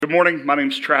Good morning. My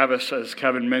name's Travis. As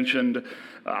Kevin mentioned,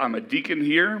 I'm a deacon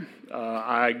here.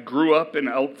 I grew up in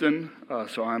Elkton,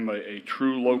 so I'm a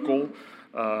true local.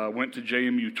 Went to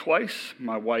JMU twice.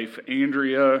 My wife,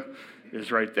 Andrea,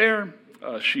 is right there.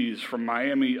 She's from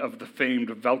Miami of the famed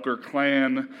Velker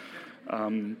clan.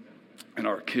 And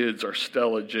our kids are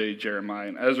Stella, Jay, Jeremiah,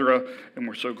 and Ezra. And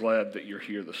we're so glad that you're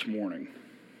here this morning.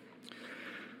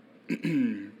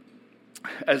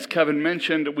 As Kevin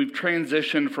mentioned, we've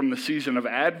transitioned from the season of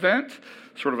Advent,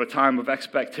 sort of a time of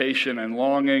expectation and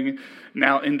longing,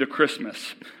 now into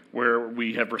Christmas, where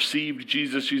we have received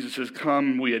Jesus. Jesus has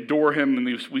come, we adore him,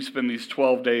 and we spend these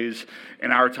 12 days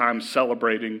in our time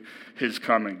celebrating his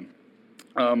coming.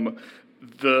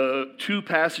 The two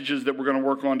passages that we're going to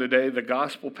work on today, the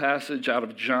gospel passage out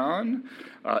of John,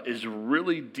 is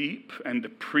really deep, and to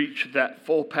preach that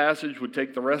full passage would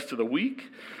take the rest of the week.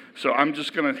 So I'm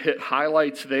just going to hit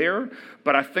highlights there,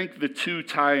 but I think the two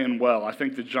tie in well. I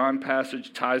think the John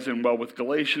passage ties in well with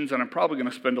Galatians, and I'm probably going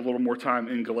to spend a little more time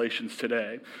in Galatians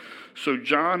today. So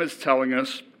John is telling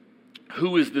us,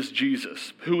 who is this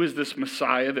Jesus? Who is this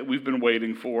Messiah that we've been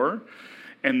waiting for?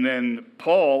 And then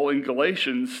Paul in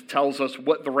Galatians tells us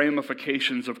what the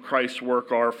ramifications of Christ's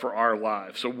work are for our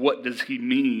lives. So what does he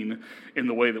mean in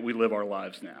the way that we live our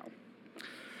lives now?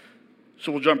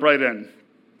 So we'll jump right in.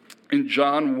 In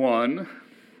John 1,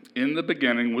 in the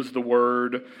beginning was the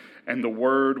Word, and the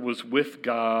Word was with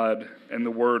God, and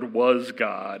the Word was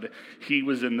God. He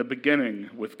was in the beginning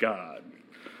with God.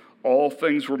 All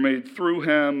things were made through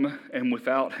him, and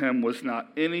without him was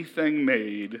not anything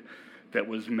made that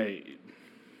was made.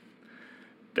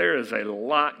 There is a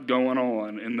lot going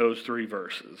on in those three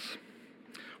verses.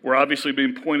 We're obviously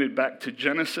being pointed back to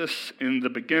Genesis in the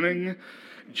beginning.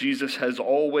 Jesus has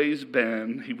always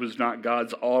been. He was not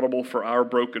God's audible for our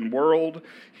broken world.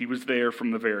 He was there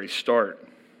from the very start.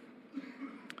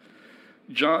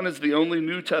 John is the only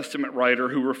New Testament writer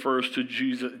who refers to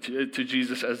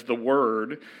Jesus as the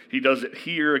Word. He does it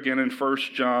here again in 1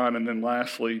 John and then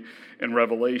lastly in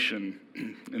Revelation.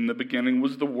 In the beginning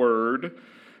was the Word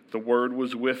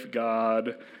was with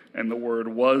God, and the Word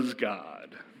was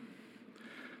God.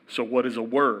 So what is a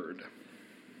word?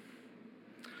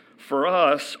 For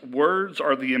us, words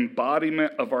are the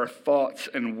embodiment of our thoughts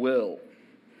and will.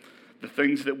 The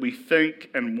things that we think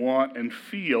and want and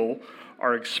feel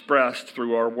are expressed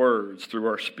through our words, through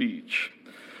our speech.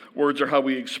 Words are how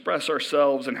we express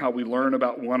ourselves and how we learn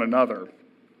about one another.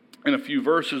 In a few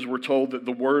verses, we're told that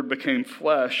the Word became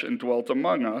flesh and dwelt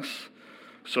among us.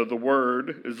 So the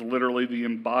Word is literally the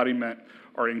embodiment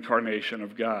or incarnation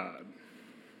of God.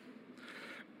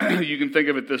 You can think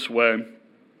of it this way.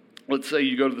 Let's say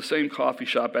you go to the same coffee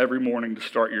shop every morning to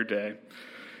start your day.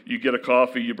 You get a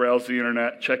coffee, you browse the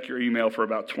internet, check your email for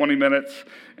about 20 minutes,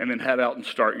 and then head out and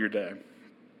start your day.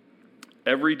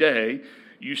 Every day,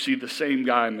 you see the same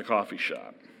guy in the coffee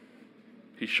shop.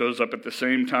 He shows up at the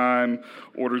same time,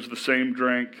 orders the same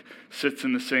drink, sits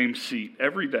in the same seat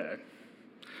every day.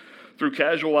 Through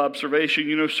casual observation,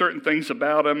 you know certain things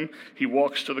about him. He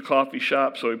walks to the coffee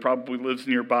shop, so he probably lives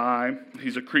nearby.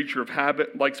 He's a creature of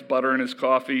habit, likes butter in his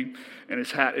coffee, and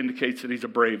his hat indicates that he's a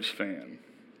Braves fan.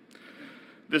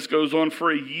 This goes on for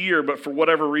a year, but for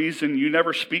whatever reason, you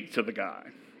never speak to the guy.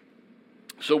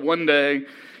 So one day,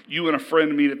 you and a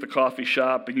friend meet at the coffee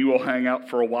shop, and you all hang out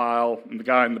for a while, and the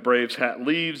guy in the Braves hat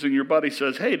leaves, and your buddy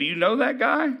says, "Hey, do you know that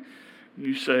guy?" And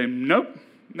you say, "Nope,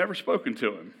 never spoken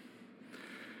to him."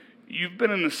 You've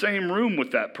been in the same room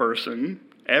with that person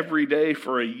every day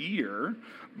for a year,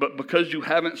 but because you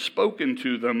haven't spoken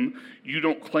to them, you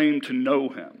don't claim to know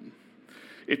him.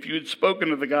 If you had spoken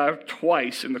to the guy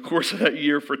twice in the course of that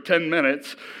year for 10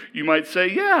 minutes, you might say,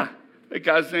 "Yeah, that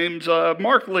guy's name's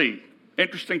Mark Lee.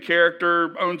 Interesting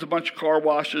character, owns a bunch of car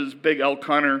washes, big elk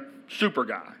hunter, super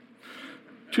guy."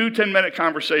 2 10-minute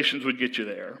conversations would get you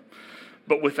there.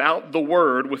 But without the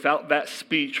Word, without that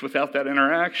speech, without that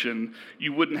interaction,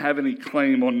 you wouldn't have any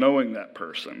claim on knowing that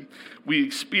person. We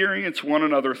experience one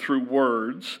another through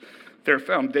words. They're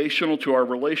foundational to our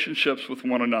relationships with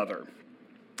one another.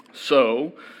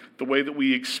 So, the way that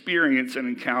we experience and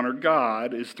encounter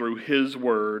God is through His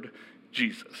Word,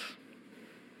 Jesus.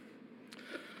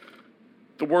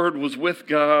 The Word was with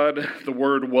God, the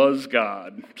Word was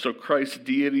God. So Christ's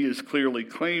deity is clearly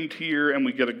claimed here, and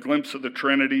we get a glimpse of the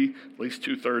Trinity, at least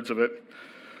 2/3 of it.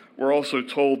 We're also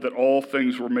told that all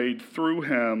things were made through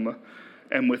him,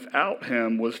 and without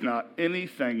him was not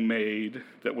anything made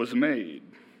that was made.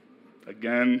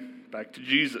 Again, back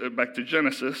to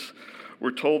Genesis, we're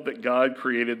told that God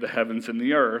created the heavens and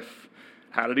the earth.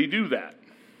 How did he do that?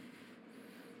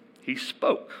 He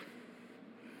spoke.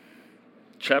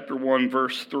 Chapter 1,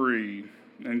 verse 3,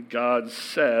 And God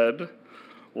said,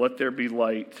 "Let there be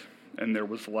light," and there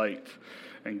was light.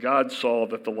 And God saw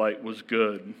that the light was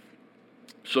good.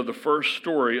 So the first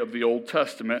story of the Old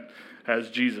Testament has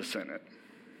Jesus in it.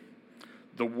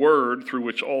 The Word through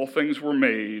which all things were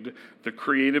made, the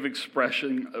creative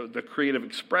expression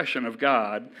of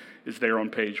God, is there on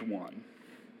page 1.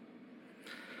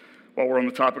 While we're on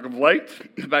the topic of light,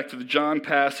 back to the John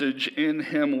passage. In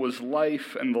him was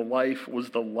life, and the life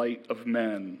was the light of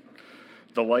men.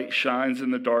 The light shines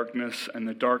in the darkness, and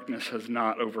the darkness has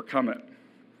not overcome it.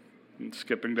 And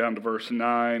skipping down to verse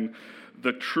 9,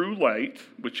 the true light,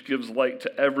 which gives light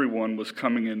to everyone, was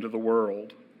coming into the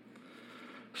world.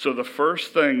 So the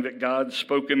first thing that God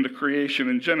spoke into creation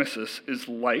in Genesis is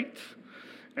light.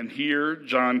 And here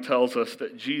John tells us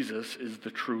that Jesus is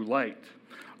the true light.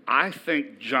 I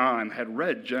think John had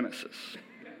read Genesis.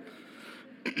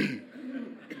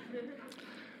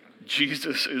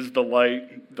 Jesus is the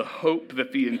light, the hope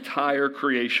that the entire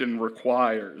creation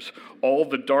requires. All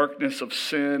the darkness of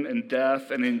sin and death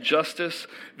and injustice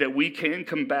that we can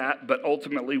combat but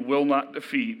ultimately will not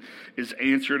defeat is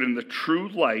answered in the true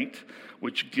light,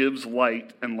 which gives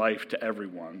light and life to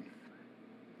everyone.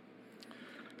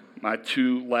 My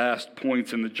two last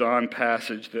points in the John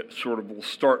passage that sort of will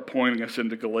start pointing us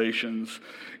into Galatians.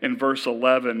 In verse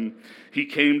 11, he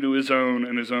came to his own,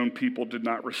 and his own people did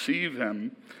not receive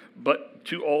him. But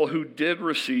to all who did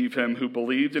receive him, who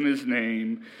believed in his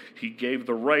name, he gave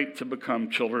the right to become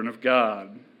children of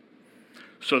God.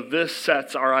 So this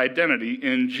sets our identity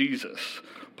in Jesus.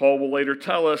 Paul will later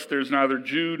tell us there's neither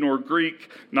Jew nor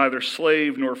Greek, neither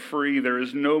slave nor free. There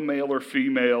is no male or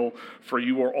female, for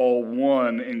you are all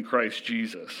one in Christ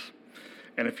Jesus.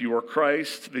 And if you are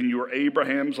Christ, then you are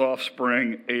Abraham's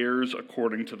offspring, heirs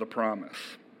according to the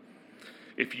promise.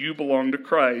 If you belong to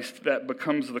Christ, that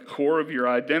becomes the core of your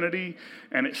identity,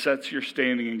 and it sets your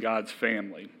standing in God's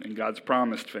family, in God's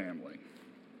promised family.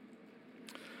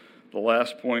 The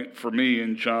last point for me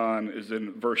in John is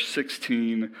in verse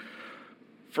 16.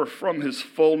 For from his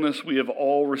fullness we have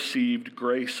all received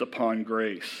grace upon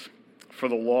grace. For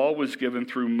the law was given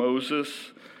through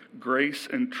Moses, grace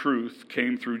and truth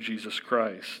came through Jesus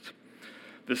Christ.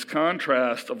 This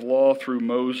contrast of law through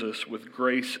Moses with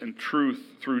grace and truth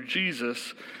through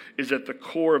Jesus is at the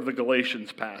core of the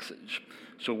Galatians passage.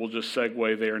 So we'll just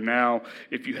segue there now.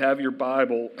 If you have your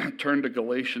Bible, turn to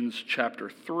Galatians chapter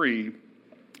 3,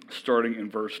 starting in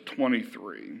verse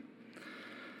 23.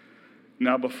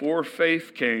 Now before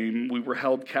faith came, we were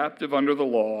held captive under the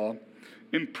law,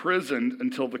 imprisoned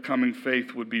until the coming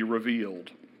faith would be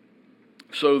revealed.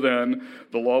 So then,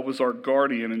 the law was our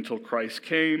guardian until Christ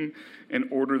came, in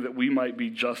order that we might be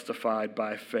justified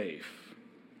by faith.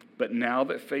 But now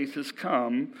that faith has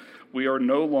come, we are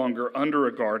no longer under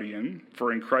a guardian,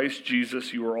 for in Christ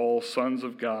Jesus you are all sons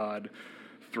of God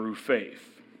through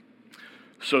faith.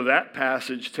 So that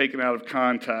passage, taken out of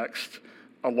context,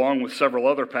 along with several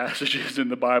other passages in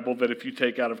the Bible that if you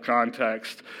take out of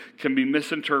context, can be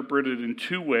misinterpreted in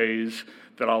two ways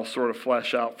that I'll sort of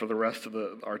flesh out for the rest of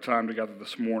our time together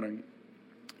this morning.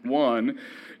 One,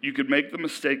 you could make the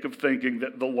mistake of thinking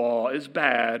that the law is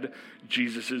bad,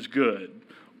 Jesus is good.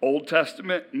 Old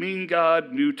Testament, mean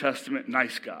God; New Testament,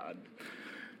 nice God.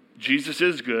 Jesus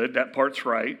is good, that part's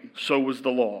right, so was the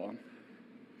law.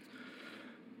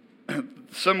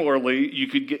 Similarly, you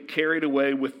could get carried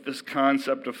away with this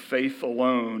concept of faith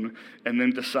alone and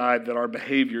then decide that our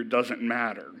behavior doesn't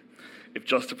matter. If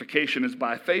justification is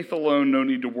by faith alone, no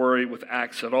need to worry with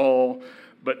acts at all,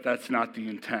 but that's not the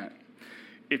intent.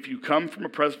 If you come from a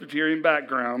Presbyterian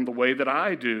background the way that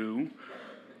I do,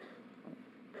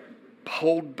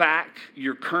 hold back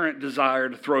your current desire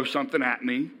to throw something at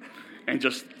me and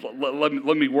just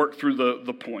let me work through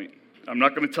the point. I'm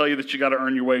not going to tell you that you got to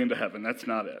earn your way into heaven. That's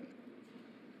not it.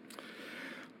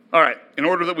 All right, in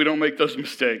order that we don't make those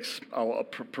mistakes, I'll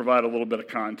provide a little bit of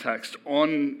context.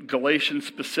 On Galatians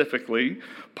specifically,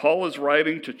 Paul is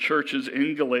writing to churches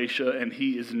in Galatia, and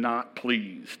he is not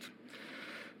pleased.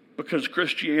 Because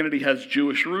Christianity has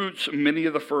Jewish roots, many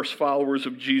of the first followers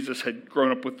of Jesus had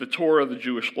grown up with the Torah, the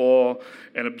Jewish law,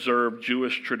 and observed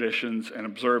Jewish traditions and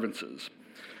observances.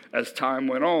 As time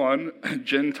went on,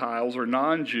 Gentiles or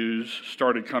non-Jews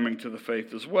started coming to the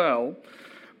faith as well.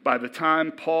 By the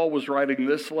time Paul was writing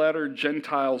this letter,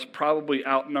 Gentiles probably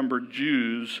outnumbered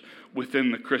Jews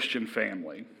within the Christian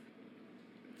family.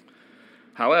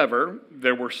 However,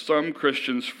 there were some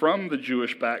Christians from the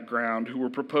Jewish background who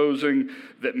were proposing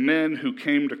that men who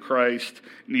came to Christ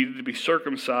needed to be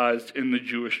circumcised in the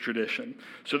Jewish tradition.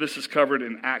 So this is covered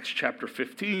in Acts chapter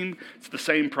 15. It's the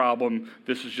same problem.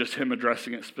 This is just him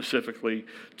addressing it specifically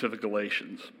to the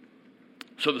Galatians.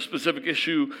 So the specific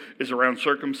issue is around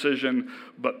circumcision,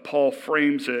 but Paul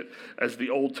frames it as the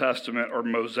Old Testament or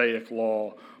Mosaic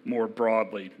law more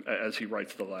broadly as he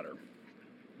writes the letter.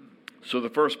 So the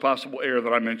first possible error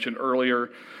that I mentioned earlier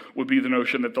would be the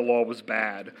notion that the law was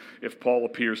bad if Paul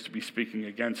appears to be speaking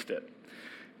against it.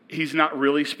 He's not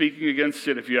really speaking against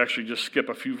it. If you actually just skip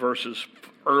a few verses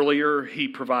earlier, he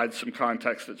provides some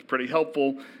context that's pretty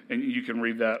helpful, and you can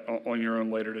read that on your own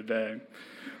later today.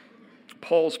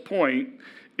 Paul's point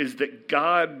is that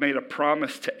God made a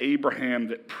promise to Abraham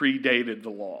that predated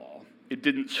the law. It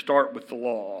didn't start with the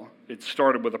law. It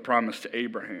started with a promise to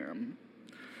Abraham.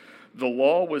 The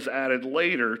law was added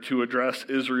later to address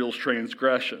Israel's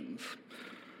transgressions.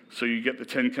 So you get the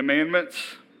Ten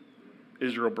Commandments,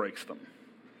 Israel breaks them.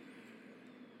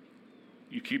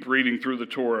 You keep reading through the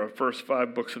Torah, first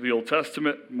 5 books of the Old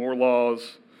Testament, more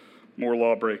laws, more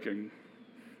law breaking,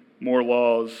 more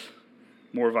laws,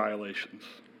 more violations.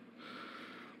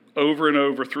 Over and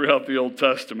over throughout the Old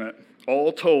Testament,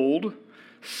 all told,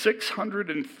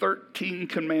 613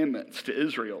 commandments to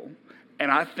Israel,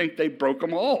 and I think they broke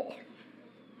them all.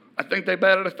 I think they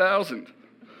batted 1,000.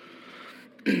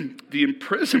 The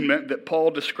imprisonment that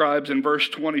Paul describes in verse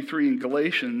 23 in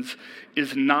Galatians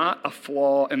is not a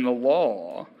flaw in the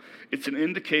law. It's an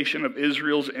indication of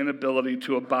Israel's inability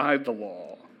to abide the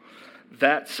law.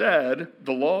 That said,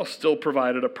 the law still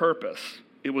provided a purpose.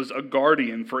 It was a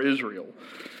guardian for Israel.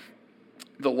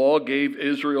 The law gave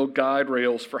Israel guide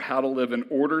rails for how to live an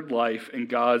ordered life in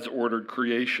God's ordered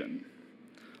creation,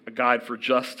 a guide for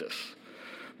justice.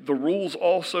 The rules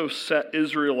also set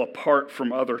Israel apart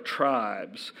from other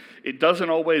tribes. It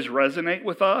doesn't always resonate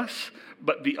with us,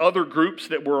 but the other groups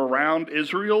that were around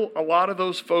Israel, a lot of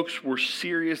those folks were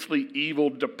seriously evil,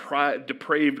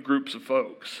 depraved groups of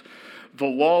folks. The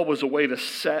law was a way to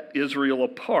set Israel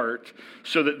apart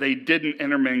so that they didn't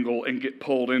intermingle and get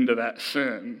pulled into that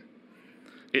sin.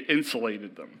 It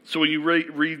insulated them. So when you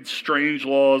read strange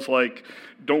laws like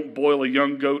don't boil a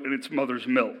young goat in its mother's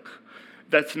milk,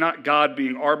 that's not God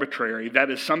being arbitrary. That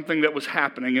is something that was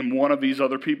happening in one of these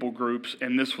other people groups,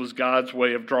 and this was God's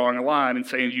way of drawing a line and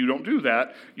saying, you don't do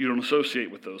that, you don't associate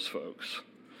with those folks.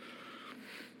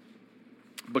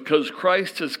 Because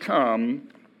Christ has come,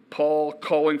 Paul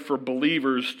calling for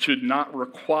believers to not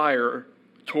require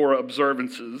Torah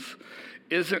observances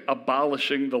isn't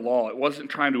abolishing the law. It wasn't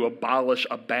trying to abolish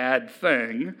a bad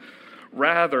thing.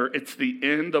 Rather, it's the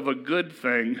end of a good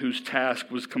thing whose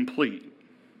task was complete.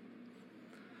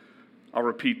 I'll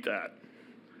repeat that.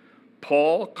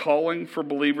 Paul calling for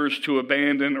believers to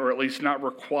abandon or at least not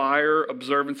require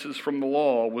observances from the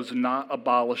law was not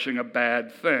abolishing a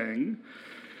bad thing.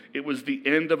 It was the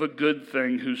end of a good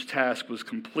thing whose task was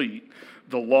complete.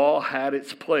 The law had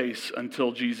its place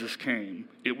until Jesus came.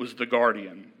 It was the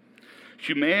guardian.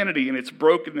 Humanity in its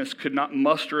brokenness could not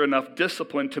muster enough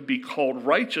discipline to be called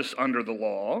righteous under the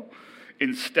law.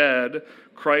 Instead,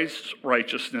 Christ's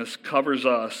righteousness covers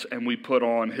us and we put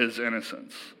on his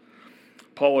innocence.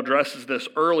 Paul addresses this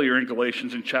earlier in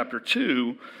Galatians in chapter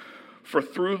 2. For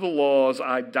through the laws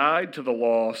I died to the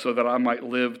law so that I might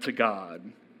live to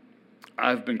God.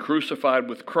 I've been crucified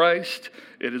with Christ.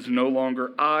 It is no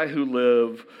longer I who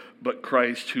live, but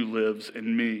Christ who lives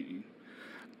in me.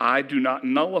 I do not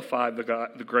nullify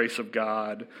the grace of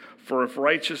God, for if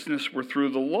righteousness were through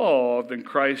the law, then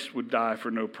Christ would die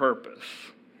for no purpose.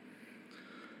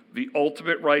 The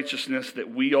ultimate righteousness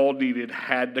that we all needed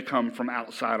had to come from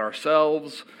outside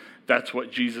ourselves. That's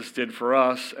what Jesus did for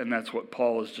us, and that's what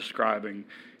Paul is describing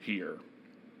here.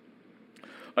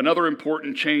 Another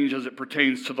important change as it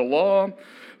pertains to the law,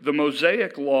 the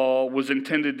Mosaic law was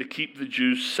intended to keep the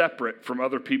Jews separate from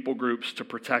other people groups to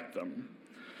protect them.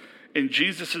 In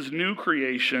Jesus' new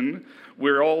creation,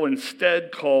 we're all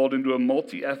instead called into a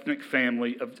multi-ethnic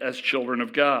family as children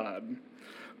of God.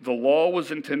 The law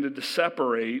was intended to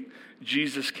separate.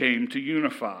 Jesus came to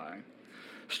unify.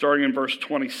 Starting in verse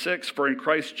 26, for in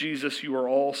Christ Jesus you are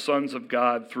all sons of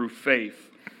God through faith.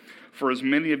 For as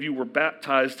many of you were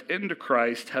baptized into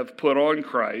Christ have put on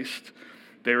Christ.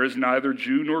 There is neither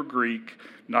Jew nor Greek,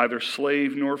 neither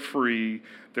slave nor free.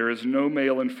 There is no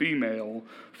male and female,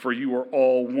 for you are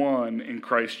all one in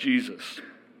Christ Jesus.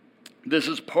 This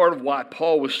is part of why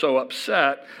Paul was so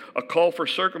upset. A call for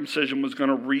circumcision was going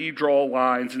to redraw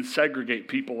lines and segregate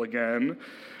people again.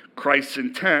 Christ's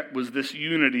intent was this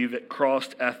unity that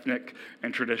crossed ethnic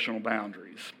and traditional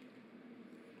boundaries.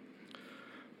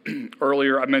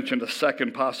 Earlier, I mentioned a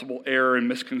second possible error in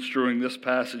misconstruing this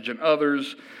passage and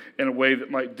others in a way that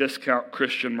might discount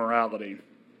Christian morality.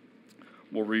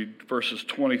 We'll read verses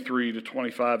 23 to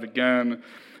 25 again.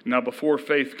 Now, before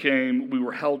faith came, we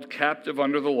were held captive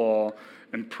under the law,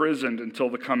 imprisoned until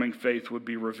the coming faith would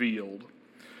be revealed.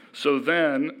 So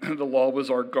then, the law was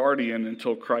our guardian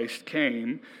until Christ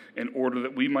came, in order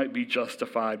that we might be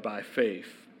justified by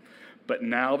faith. But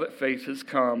now that faith has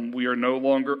come, we are no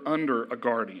longer under a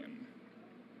guardian.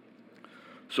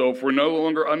 So if we're no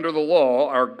longer under the law,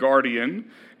 our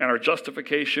guardian, and our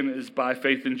justification is by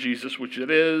faith in Jesus, which it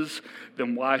is,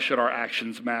 then why should our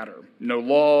actions matter? No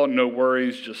law, no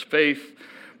worries, just faith,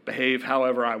 behave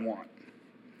however I want.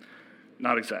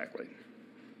 Not exactly.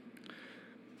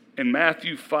 In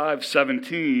Matthew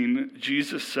 5:17,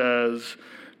 Jesus says,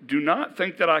 "Do not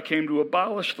think that I came to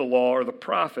abolish the law or the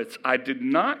prophets. I did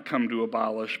not come to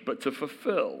abolish, but to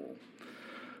fulfill.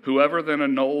 Whoever then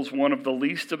annuls one of the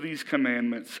least of these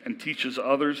commandments and teaches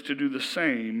others to do the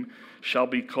same shall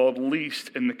be called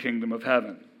least in the kingdom of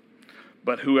heaven.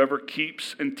 But whoever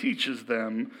keeps and teaches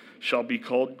them shall be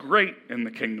called great in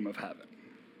the kingdom of heaven."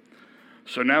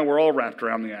 So now we're all wrapped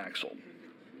around the axle.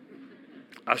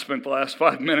 I spent the last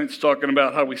 5 minutes talking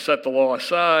about how we set the law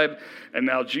aside, and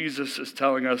now Jesus is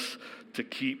telling us to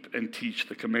keep and teach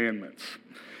the commandments.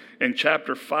 In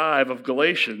chapter 5 of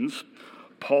Galatians,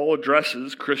 Paul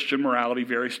addresses Christian morality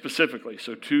very specifically.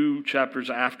 So 2 chapters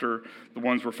after the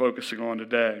ones we're focusing on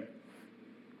today.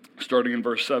 Starting in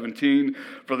verse 17,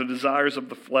 "For the desires of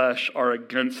the flesh are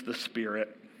against the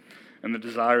Spirit, and the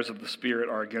desires of the Spirit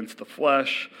are against the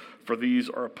flesh, for these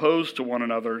are opposed to one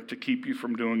another to keep you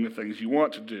from doing the things you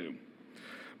want to do.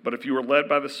 But if you are led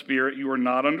by the Spirit, you are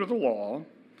not under the law.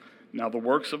 Now the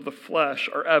works of the flesh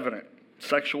are evident: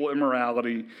 sexual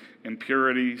immorality,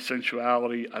 impurity,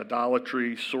 sensuality,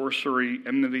 idolatry, sorcery,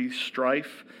 enmity,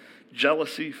 strife,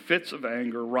 jealousy, fits of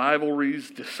anger,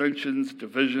 rivalries, dissensions,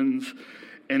 divisions,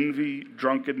 envy,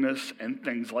 drunkenness, and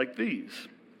things like these.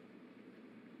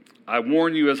 I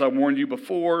warn you, as I warned you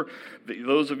before, that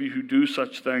those of you who do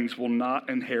such things will not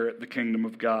inherit the kingdom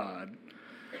of God.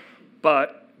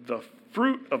 But the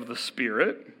fruit of the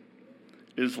Spirit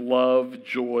is love,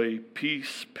 joy,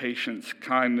 peace, patience,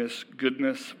 kindness,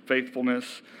 goodness,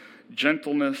 faithfulness,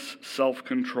 gentleness,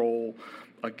 self-control.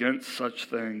 Against such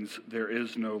things there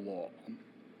is no law."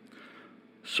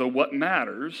 So what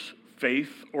matters,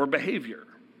 faith or behavior?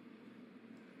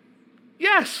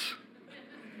 Yes.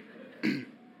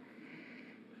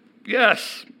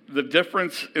 Yes, the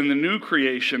difference in the new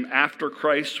creation after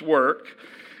Christ's work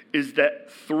is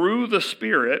that through the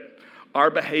Spirit,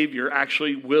 our behavior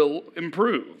actually will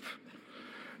improve.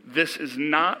 This is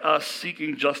not us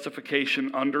seeking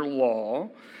justification under law.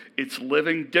 It's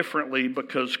living differently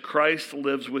because Christ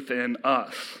lives within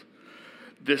us.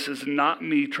 This is not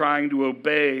me trying to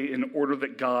obey in order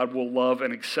that God will love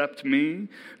and accept me.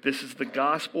 This is the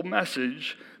gospel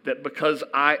message that because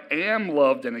I am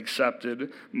loved and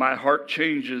accepted, my heart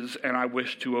changes and I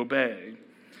wish to obey.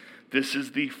 This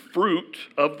is the fruit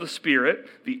of the Spirit,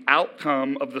 the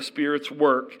outcome of the Spirit's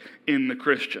work in the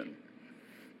Christian.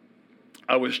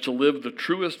 I wish to live the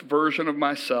truest version of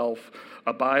myself,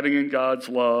 abiding in God's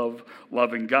love,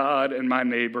 loving God and my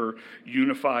neighbor,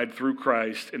 unified through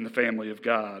Christ in the family of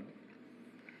God.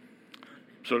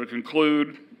 So to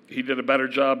conclude, he did a better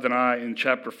job than I in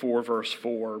chapter 4, verse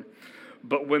 4.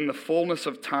 "But when the fullness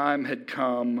of time had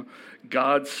come,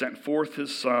 God sent forth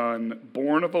his Son,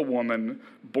 born of a woman,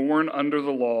 born under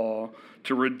the law,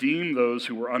 to redeem those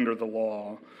who were under the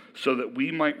law, so that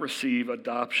we might receive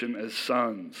adoption as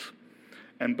sons.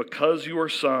 And because you are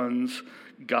sons,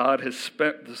 God has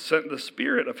sent the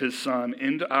Spirit of his Son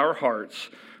into our hearts,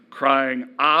 crying,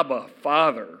 'Abba,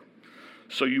 Father.'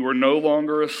 So you are no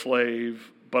longer a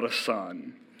slave, but a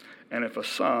son. And if a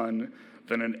son,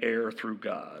 then an heir through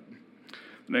God."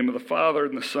 In the name of the Father,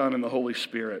 and the Son, and the Holy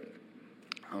Spirit.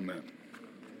 Amen.